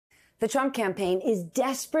The Trump campaign is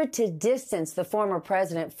desperate to distance the former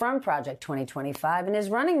president from Project 2025, and his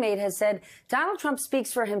running mate has said Donald Trump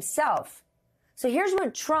speaks for himself. So here's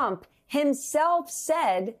what Trump himself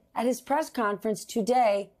said at his press conference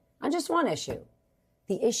today on just one issue,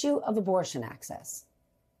 the issue of abortion access.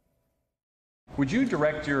 Would you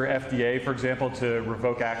direct your FDA, for example, to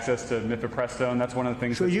revoke access to mifepristone? That's one of the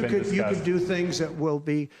things that's been discussed. You could do things that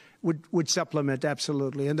would supplement,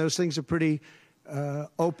 absolutely. And those things are pretty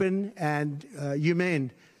open and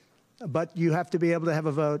humane. But you have to be able to have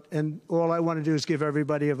a vote. And all I want to do is give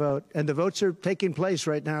everybody a vote. And the votes are taking place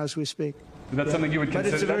right now as we speak. Is that something you would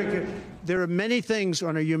consider? But there are many things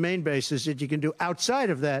on a humane basis that you can do outside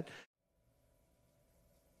of that.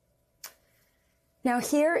 Now,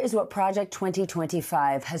 here is what Project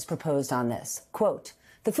 2025 has proposed on this. Quote,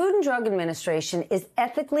 the Food and Drug Administration is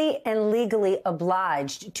ethically and legally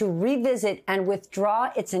obliged to revisit and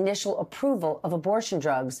withdraw its initial approval of abortion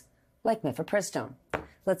drugs like mifepristone.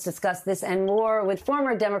 Let's discuss this and more with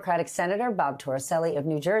former Democratic Senator Bob Torricelli of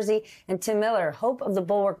New Jersey and Tim Miller, host of the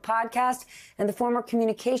Bulwark podcast and the former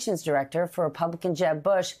communications director for Republican Jeb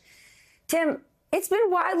Bush. Tim, it's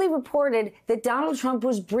been widely reported that Donald Trump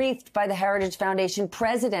was briefed by the Heritage Foundation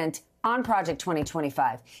president on Project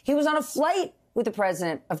 2025. He was on a flight with the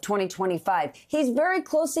president of 2025. He's very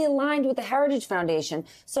closely aligned with the Heritage Foundation.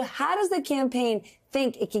 So how does the campaign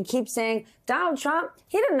think it can keep saying, Donald Trump,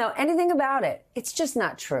 he didn't know anything about it? It's just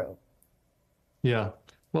not true. Yeah.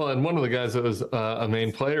 Well, and one of the guys that was a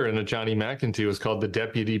main player in a Johnny McEntee was called the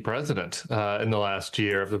deputy president in the last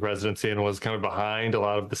year of the presidency and was kind of behind a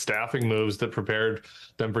lot of the staffing moves that prepared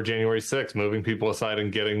them for January 6th, moving people aside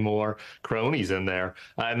and getting more cronies in there.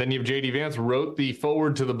 And then you have J.D. Vance wrote the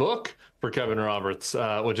forward to the book for Kevin Roberts,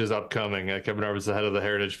 which is upcoming. Kevin Roberts, the head of the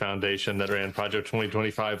Heritage Foundation that ran Project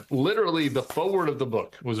 2025. Literally, the forward of the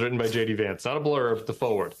book was written by J.D. Vance, not a blurb, the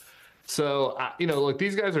forward. So, look,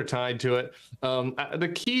 these guys are tied to it.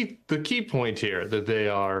 The key point here that they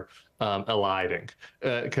are eliding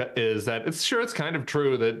is that it's kind of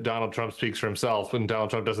true that Donald Trump speaks for himself and Donald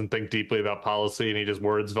Trump doesn't think deeply about policy and he just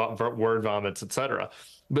word vomits, et cetera.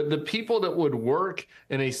 But the people that would work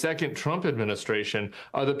in a second Trump administration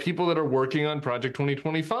are the people that are working on Project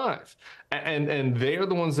 2025. And they are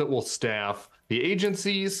the ones that will staff the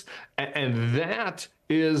agencies. And that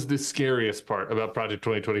is the scariest part about Project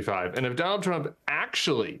 2025. And if Donald Trump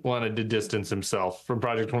actually wanted to distance himself from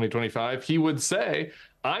Project 2025, he would say,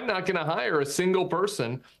 I'm not going to hire a single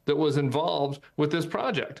person that was involved with this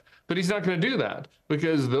project. But he's not going to do that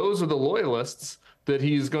because those are the loyalists that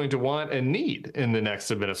he's going to want and need in the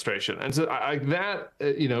next administration. And so that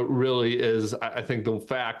really is, I think, the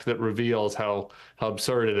fact that reveals how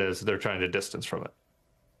absurd it is that they're trying to distance from it.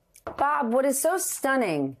 Bob, what is so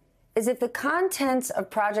stunning is if the contents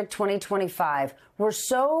of Project 2025 were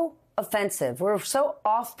so offensive, were so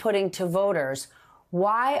off-putting to voters,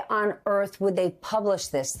 why on earth would they publish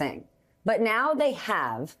this thing? But now they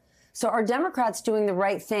have. So are Democrats doing the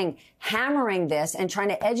right thing, hammering this and trying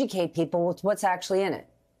to educate people with what's actually in it?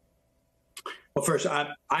 Well, first,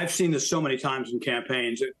 I've seen this so many times in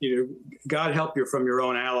campaigns. God help you from your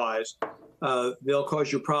own allies. They'll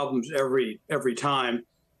cause you problems every time.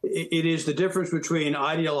 It is the difference between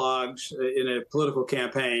ideologues in a political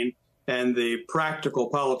campaign and the practical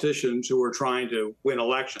politicians who are trying to win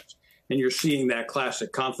elections. And you're seeing that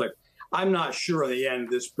classic conflict. I'm not sure in the end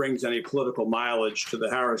this brings any political mileage to the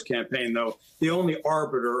Harris campaign, though the only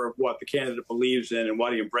arbiter of what the candidate believes in and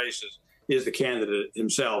what he embraces is the candidate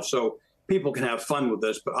himself. So people can have fun with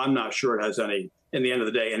this, but I'm not sure it has any, in the end of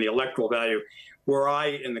the day, any electoral value. Were I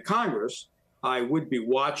in the Congress, I would be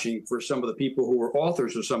watching for some of the people who were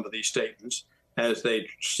authors of some of these statements as they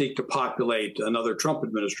seek to populate another Trump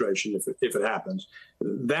administration if it happens.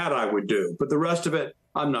 That I would do. But the rest of it,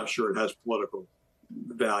 I'm not sure it has political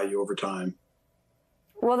value over time.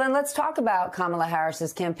 Well, then let's talk about Kamala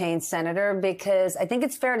Harris's campaign, Senator, because I think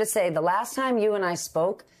it's fair to say the last time you and I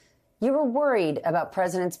spoke, you were worried about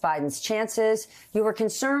President Biden's chances. You were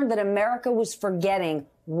concerned that America was forgetting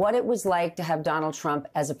what it was like to have Donald Trump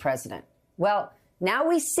as a president. Well, now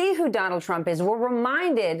we see who Donald Trump is. We're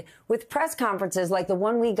reminded with press conferences like the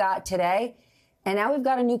one we got today. And now we've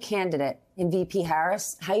got a new candidate in VP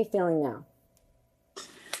Harris. How are you feeling now?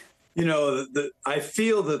 I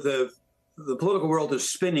feel that the political world is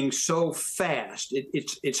spinning so fast.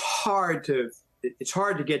 It's hard to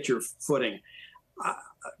get your footing.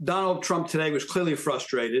 Donald Trump today was clearly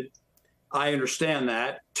frustrated. I understand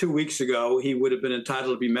that. 2 weeks ago, he would have been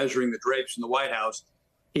entitled to be measuring the drapes in the White House.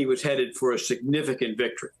 He was headed for a significant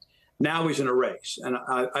victory. Now he's in a race, and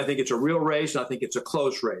I think it's a real race, and I think it's a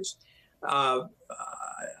close race. I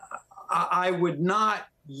would not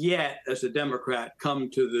yet, as a Democrat, come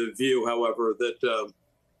to the view, however, that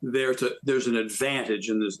there's an advantage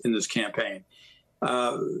in this campaign.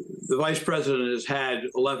 The vice president has had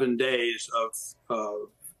 11 days of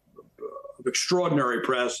extraordinary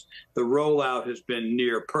press. The rollout has been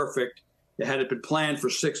near perfect. Had it been planned for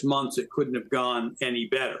 6 months, it couldn't have gone any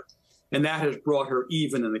better. And that has brought her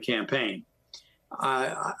even in the campaign.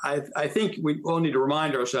 I think we all need to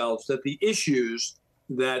remind ourselves that the issues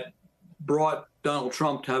that brought Donald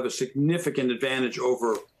Trump to have a significant advantage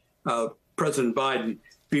over President Biden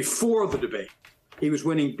before the debate, he was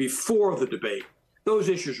winning before the debate, those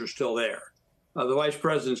issues are still there. The vice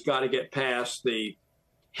president's got to get past the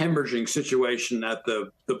hemorrhaging situation at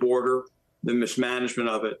the border, the mismanagement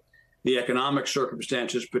of it, the economic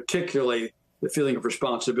circumstances, particularly the feeling of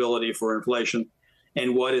responsibility for inflation,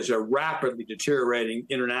 and what is a rapidly deteriorating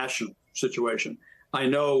international situation. I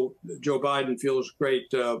know Joe Biden feels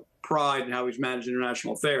great pride in how he's managed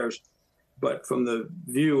international affairs, but from the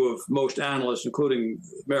view of most analysts, including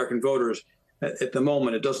American voters, at the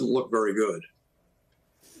moment, it doesn't look very good.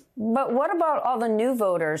 But what about all the new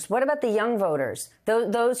voters? What about the young voters?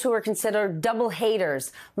 Those who were considered double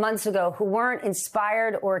haters months ago, who weren't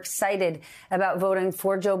inspired or excited about voting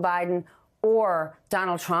for Joe Biden or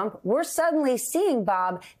Donald Trump? We're suddenly seeing,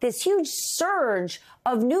 Bob, this huge surge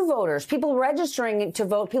of new voters, people registering to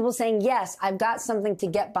vote, people saying, yes, I've got something to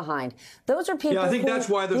get behind. Those are people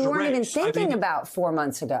who weren't even thinking about 4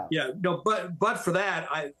 months ago. Yeah, no, but for that,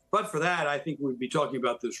 I think we'd be talking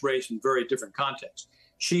about this race in very different context.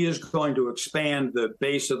 She is going to expand the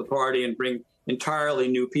base of the party and bring entirely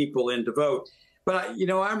new people in to vote. But,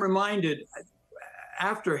 I'm reminded,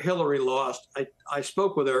 after Hillary lost, I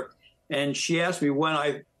spoke with her, and she asked me when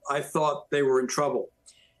I thought they were in trouble.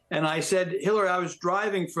 And I said, Hillary, I was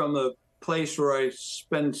driving from the place where I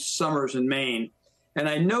spend summers in Maine, and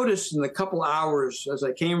I noticed in the couple hours as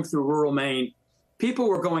I came through rural Maine, people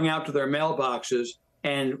were going out to their mailboxes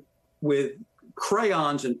and with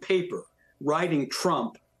crayons and paper, writing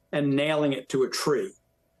Trump and nailing it to a tree.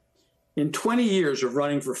 In 20 years of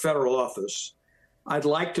running for federal office, I'd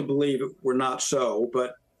like to believe it were not so,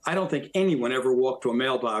 but I don't think anyone ever walked to a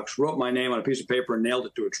mailbox, wrote my name on a piece of paper, and nailed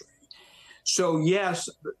it to a tree. So, yes,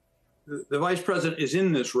 the vice president is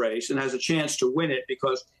in this race and has a chance to win it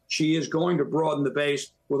because she is going to broaden the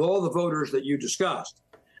base with all the voters that you discussed.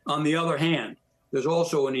 On the other hand, there's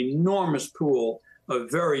also an enormous pool of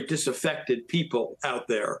very disaffected people out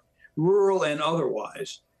there, rural and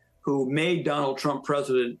otherwise, who made Donald Trump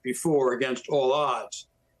president before against all odds.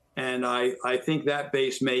 And I think that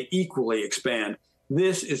base may equally expand.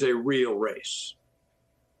 This is a real race.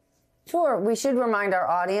 Sure. We should remind our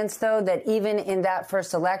audience, though, that even in that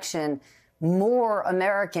first election, more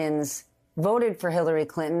Americans voted for Hillary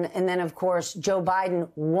Clinton. And then, of course, Joe Biden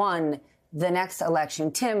won the next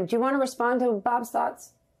election. Tim, do you want to respond to Bob's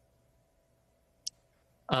thoughts?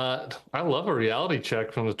 I love a reality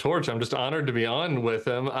check from the Torch. I'm just honored to be on with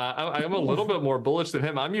him. I am a little bit more bullish than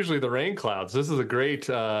him. I'm usually the rain clouds. This is a great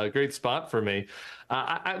spot for me.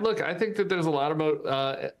 Look, I think that there's a lot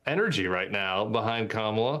of energy right now behind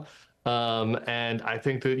Kamala. And I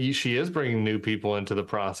think that she is bringing new people into the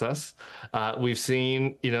process. We've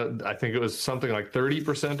seen, I think it was something like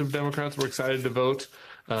 30% of Democrats were excited to vote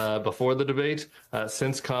before the debate.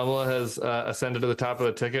 Since Kamala has ascended to the top of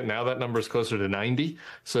the ticket, now that number is closer to 90.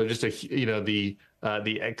 So just the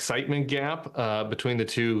excitement gap between the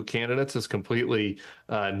two candidates is completely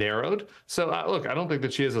narrowed. So look, I don't think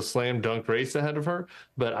that she has a slam dunk race ahead of her,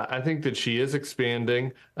 but I think that she is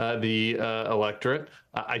expanding the electorate.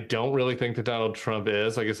 I don't really think that Donald Trump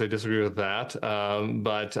is. I guess I disagree with that.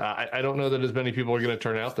 But I don't know that as many people are going to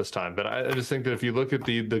turn out this time. But I just think that if you look at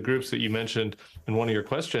the groups that you mentioned in one of your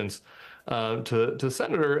questions to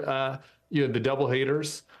Senator, the double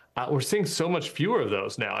haters, we're seeing so much fewer of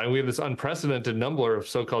those now. And we have this unprecedented number of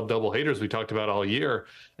so-called double haters we talked about all year.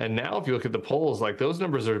 And now if you look at the polls, like those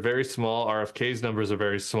numbers are very small. RFK's numbers are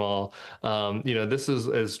very small. This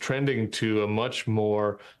is trending to a much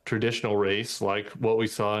more traditional race like what we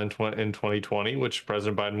saw in 2020, which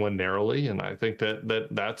President Biden won narrowly. And I think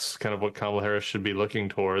that's kind of what Kamala Harris should be looking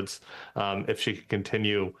towards if she can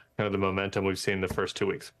continue kind of the momentum we've seen the first 2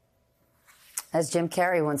 weeks. As Jim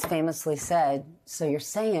Carrey once famously said, so you're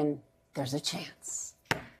saying there's a chance.